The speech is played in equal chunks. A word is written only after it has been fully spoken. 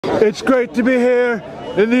It's great to be here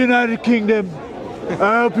in the United Kingdom.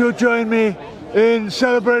 I hope you'll join me in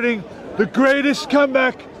celebrating the greatest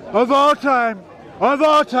comeback of all time. Of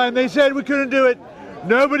all time. They said we couldn't do it.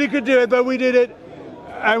 Nobody could do it, but we did it.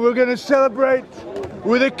 And we're going to celebrate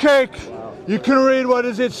with a cake. You can read, what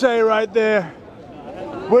does it say right there?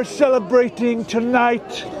 We're celebrating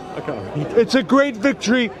tonight. It's a great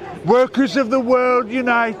victory. Workers of the world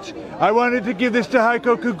unite. I wanted to give this to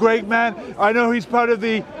Heiko, great man. I know he's part of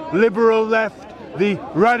the liberal left, the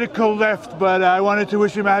radical left, but I wanted to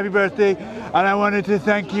wish him a happy birthday, and I wanted to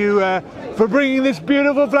thank you for bringing this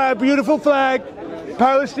beautiful flag,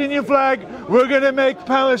 Palestinian flag. We're going to make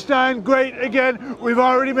Palestine great again. We've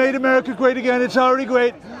already made America great again. It's already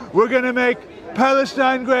great. We're going to make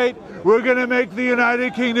Palestine great. We're going to make the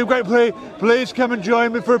United Kingdom great. Please come and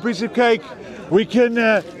join me for a piece of cake. We can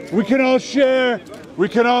all share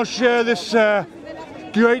this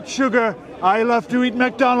great sugar. I love to eat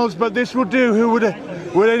McDonald's, but this will do.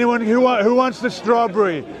 Would anyone who wants the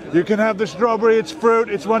strawberry? You can have the strawberry. It's fruit.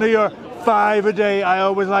 It's one of your 5 a day. I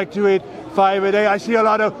always like to eat 5 a day. I see a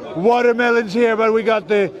lot of watermelons here, but we got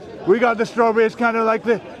the strawberry. It's kind of like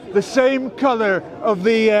the same color of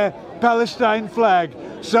the Palestine flag.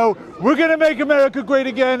 So we're going to make America great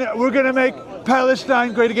again. We're going to make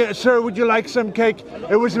Palestine great again. Sir, would you like some cake?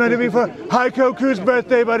 It was meant to be for Heiko Ku's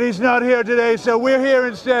birthday, but he's not here today, so we're here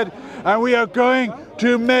instead, and we are going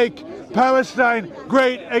to make Palestine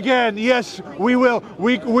great again. Yes, we will.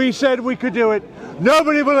 We said we could do it.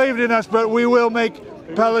 Nobody believed in us, but we will make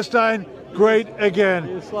Palestine great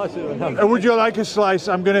again. Would you like a slice?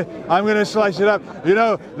 I'm gonna slice it up. You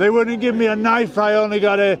know, they wouldn't give me a knife. I only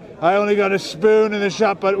got a spoon in the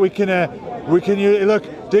shop, but we can use,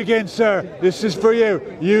 look, dig in, sir. This is for you.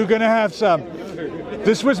 You're gonna have some.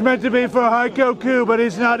 This was meant to be for Heiko Ku, but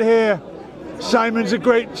he's not here. Simon's a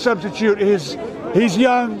great substitute. He's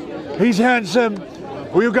young, he's handsome.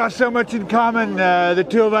 We've got so much in common. The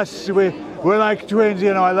two of us, we're like twins.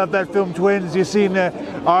 You know, I love that film Twins. You seen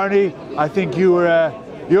Arnie? I think you're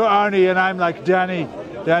Arnie, and I'm like Danny.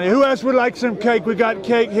 Who else would like some cake? We got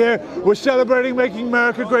cake here. We're celebrating making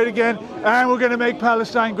America great again, and we're going to make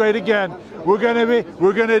Palestine great again. We're going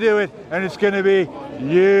to do it, and it's going to be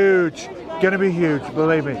huge. Going to be huge,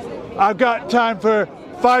 believe me. I've got time for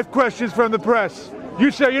 5 questions from the press.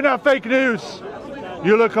 You say you're not fake news.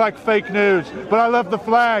 You look like fake news, but I love the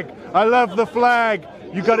flag. I love the flag.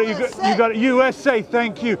 You got it, USA,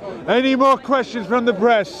 thank you. Any more questions from the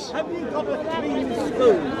press? Have you got a clean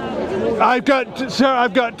spoon?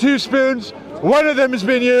 I've got 2 spoons. One of them has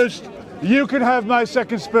been used. You can have my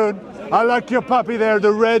second spoon. I like your puppy there,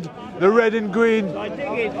 the red and green.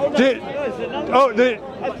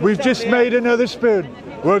 We've just made another spoon.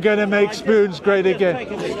 We're going to make spoons great again.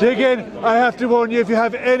 Dig in. I have to warn you, if you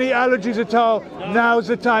have any allergies at all, now's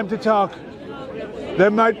the time to talk.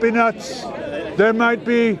 There might be nuts. There might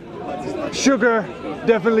be sugar.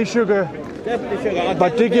 Definitely sugar. Definitely sugar.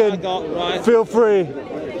 But dig in. Right. Feel free.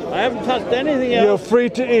 I haven't touched anything else. You're free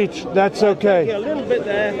to eat. That's okay. A little bit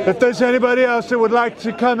there. If there's anybody else that would like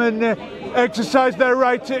to come and exercise their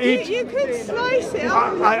right to eat. You could slice it.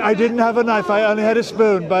 I didn't have a knife. I only had a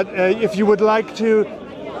spoon. But if you would like to,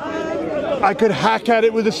 I could hack at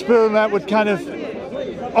it with a spoon. That would kind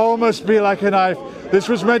of almost be like a knife. This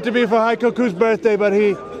was meant to be for Heiko Ku's birthday, but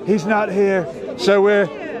he's not here. So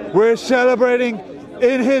we're celebrating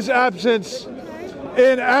in his absence,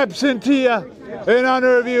 in absentia, in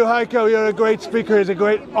honor of you, Heiko. You're a great speaker. He's a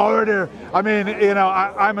great orator. I mean, you know,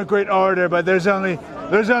 I'm a great orator, but there's only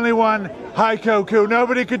one Heiko Ku.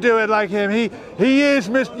 Nobody could do it like him. He is,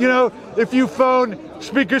 you know, if you phone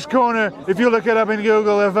Speaker's Corner, if you look it up in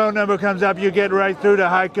Google, the phone number comes up, you get right through to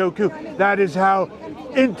Heiko Ku. That is how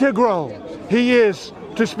integral he is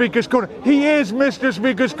to Speaker's Corner. He is Mr.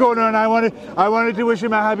 Speaker's Corner, and I wanted to wish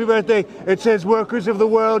him a happy birthday. It says Workers of the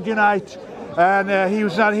World Unite, and he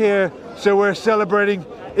was not here, so we're celebrating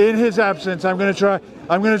in his absence. I'm gonna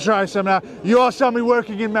try some now. You all saw me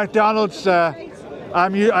working in McDonald's.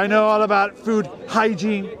 I know all about food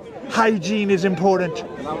hygiene. Hygiene is important.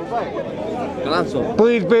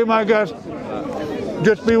 Please be my guest.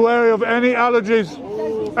 Just be wary of any allergies.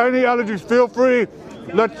 Any allergies, feel free.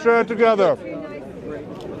 Let's share together.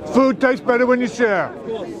 Food tastes better when you share.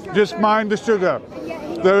 Just mind the sugar.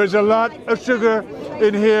 There is a lot of sugar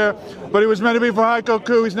in here, but it was meant to be for Heiko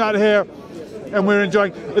Ku. He's not here, and we're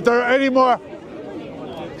enjoying. If there are any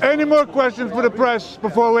more questions for the press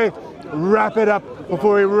before we wrap it up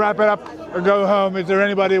and go home, is there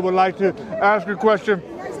anybody who would like to ask a question?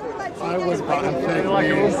 I was buying fake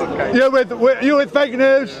news. You with fake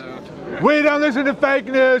news? We don't listen to fake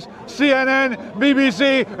news. CNN,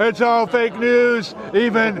 BBC, it's all fake news.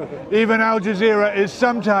 Even Al Jazeera is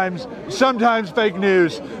sometimes fake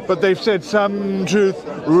news, but they've said some truth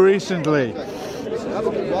recently.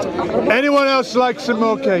 Anyone else like some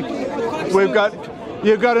more cake?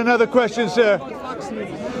 You've got another question, sir.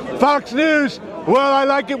 Fox News. Well, I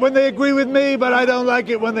like it when they agree with me, but I don't like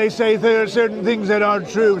it when they say there are certain things that aren't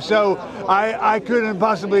true. So I couldn't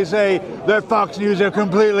possibly say that Fox News are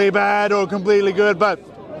completely bad or completely good. But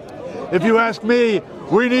if you ask me,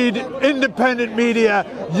 we need independent media.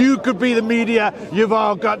 You could be the media. You've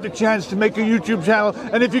all got the chance to make a YouTube channel.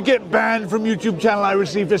 And if you get banned from YouTube channel, I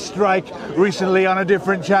received a strike recently on a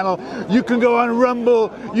different channel. You can go on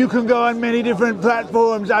Rumble. You can go on many different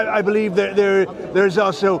platforms. I believe there's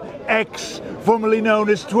also X, formerly known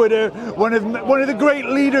as Twitter. One of the great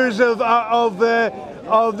leaders of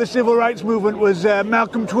the civil rights movement was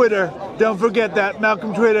Malcolm Twitter. Don't forget that.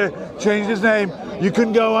 Malcolm Twitter changed his name. You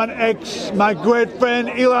can go on X. My great friend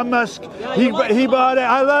Elon Musk, he bought it.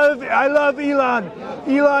 I love Elon.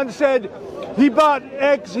 Elon said he bought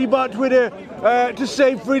X, he bought Twitter to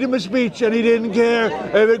save freedom of speech, and he didn't care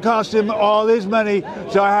if it cost him all his money.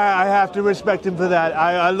 So I have to respect him for that.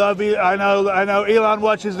 I love. I know Elon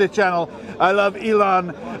watches this channel. I love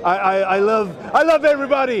Elon. I love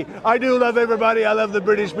everybody. I do love everybody. I love the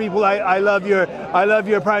British people. I love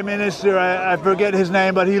your Prime Minister. I forget his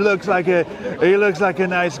name, but he looks like a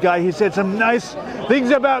nice guy. He said some nice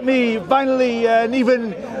things about me. Finally, and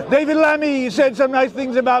even David Lammy said some nice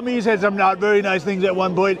things about me. He said some not very nice things at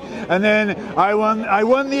one point, and then I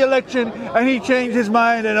won the election, and he changed his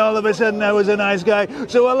mind, and all of a sudden I was a nice guy.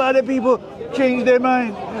 So a lot of people change their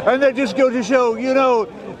mind, and that just goes to show,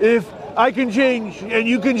 if I can change and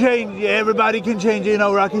you can change, everybody can change.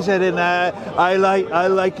 Rocky said it, and I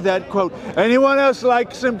like that quote. Anyone else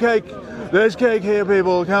like some cake? There's cake here,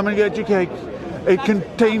 people. Come and get your cake. It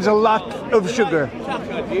contains a lot of sugar.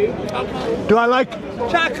 Tucker, do you? Tucker? Do I like?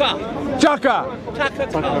 Tucker. Tucker.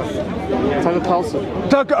 Tucker Carlson.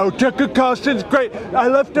 Tucker Carlson's great. I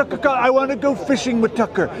love Tucker Carlson. I want to go fishing with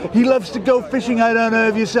Tucker. He loves to go fishing. I don't know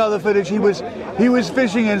if you saw the footage. He was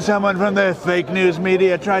fishing, and someone from the fake news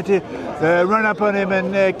media tried to run up on him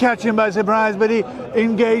and catch him by surprise, but he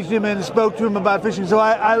engaged him and spoke to him about fishing. So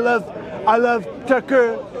I love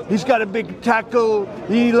Tucker. He's got a big tackle.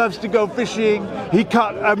 He loves to go fishing. He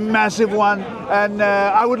caught a massive one, and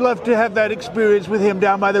I would love to have that experience with him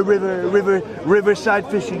down by the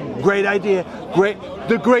riverside fishing. Great idea.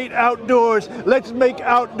 The great outdoors. Let's make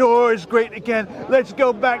outdoors great again. Let's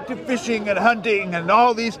go back to fishing and hunting and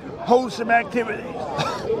all these wholesome activities.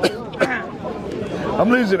 I'm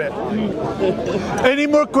losing it. Any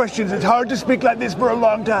more questions? It's hard to speak like this for a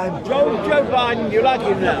long time. Joe Biden, you like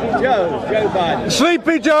him now? Joe Biden.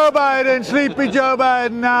 Sleepy Joe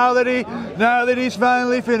Biden. Now that he's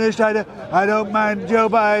finally finished, I don't mind Joe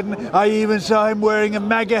Biden. I even saw him wearing a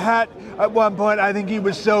MAGA hat at one point. I think he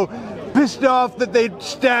was so pissed off that they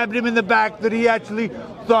stabbed him in the back that he actually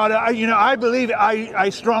thought, I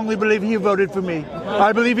strongly believe he voted for me.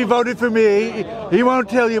 I believe he voted for me. He won't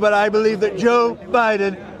tell you, but I believe that Joe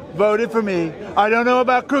Biden voted for me. I don't know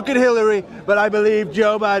about crooked Hillary, but I believe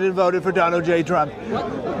Joe Biden voted for Donald J. Trump.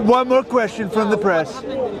 One more question from the press.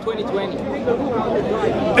 In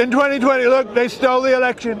 2020. In 2020, look, they stole the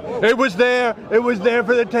election. It was there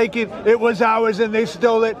for the taking. It was ours, and they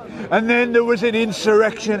stole it. And then there was an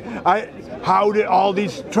insurrection. How did all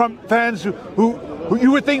these Trump fans who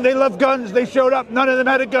you would think they love guns, they showed up, none of them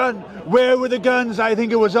had a gun. Where were the guns? I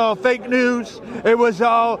think it was all fake news. It was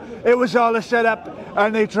all a setup,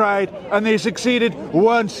 and they tried, and they succeeded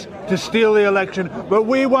once to steal the election. But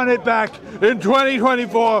we won it back in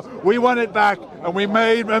 2024. We won it back, and we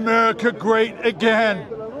made America great again.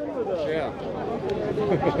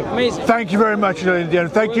 Amazing. Thank you very much, ladies and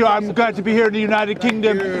gentlemen. Thank you. I'm glad to be here in the United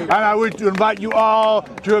Kingdom, and I would invite you all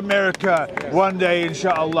to America one day,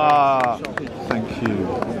 inshallah.